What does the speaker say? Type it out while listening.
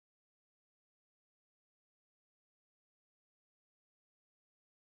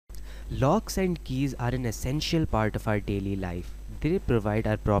Locks and keys are an essential part of our daily life. They provide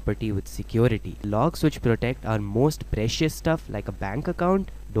our property with security. Locks which protect our most precious stuff like a bank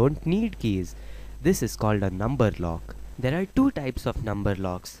account don't need keys. This is called a number lock. There are two types of number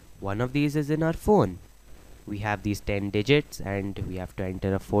locks. One of these is in our phone. We have these 10 digits and we have to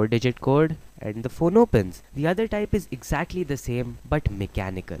enter a 4-digit code and the phone opens. The other type is exactly the same but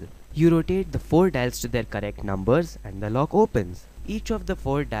mechanical. You rotate the 4 dials to their correct numbers and the lock opens. Each of the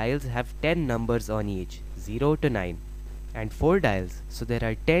 4 dials have 10 numbers on each, 0 to 9. And 4 dials, so there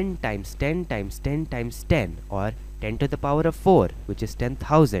are 10 times 10 times 10 times 10 or 10 to the power of 4, which is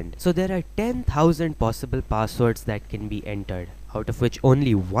 10,000. So there are 10,000 possible passwords that can be entered, out of which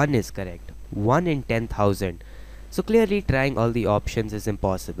only one is correct. 1 in 10,000. So clearly trying all the options is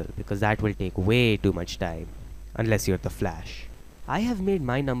impossible because that will take way too much time. Unless you're the Flash. I have made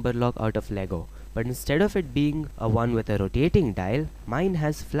my number lock out of Lego, but instead of it being a one with a rotating dial, mine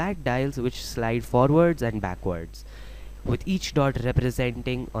has flat dials which slide forwards and backwards, with each dot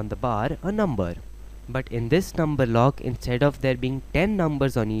representing on the bar a number. But in this number lock, instead of there being 10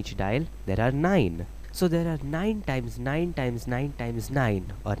 numbers on each dial, there are 9. So there are 9 times 9 times 9 times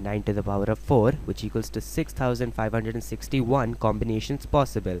 9 or 9 to the power of 4, which equals to 6561 combinations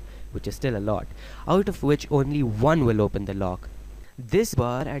possible, which is still a lot, out of which only one will open the lock. This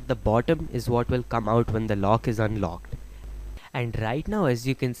bar at the bottom is what will come out when the lock is unlocked. And right now, as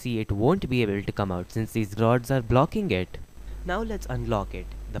you can see, it won't be able to come out since these rods are blocking it. Now let's unlock it.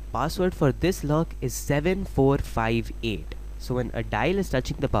 The password for this lock is 7458. So when a dial is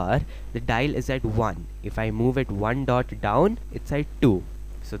touching the bar, the dial is at 1. If I move it 1 dot down, it's at 2.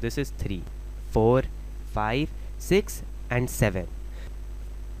 So this is 3, 4, 5, 6 and 7.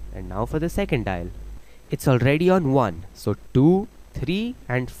 And now for the second dial. It's already on 1. So 2, 3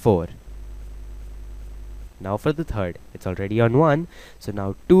 and 4. Now for the third. It's already on 1. So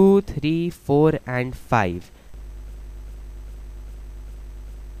now 2, 3, 4 and 5.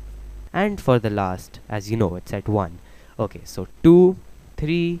 And for the last, as you know, it's at 1. Okay, so 2,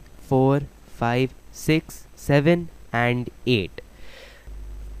 3, 4, 5, 6, 7 and 8.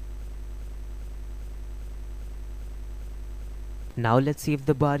 Now let's see if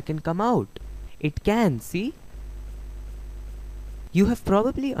the bar can come out. It can, see? You have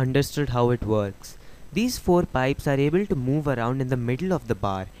probably understood how it works. These 4 pipes are able to move around in the middle of the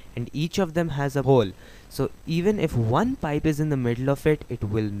bar and each of them has a hole. So even if one pipe is in the middle of it, it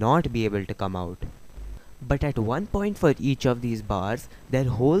will not be able to come out. But at one point for each of these bars, their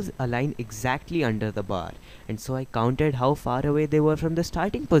holes align exactly under the bar. And so I counted how far away they were from the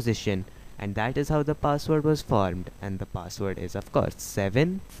starting position. And that is how the password was formed. And the password is of course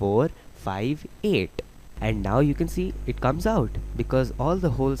 7458. And now you can see it comes out because all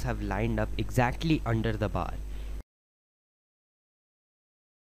the holes have lined up exactly under the bar.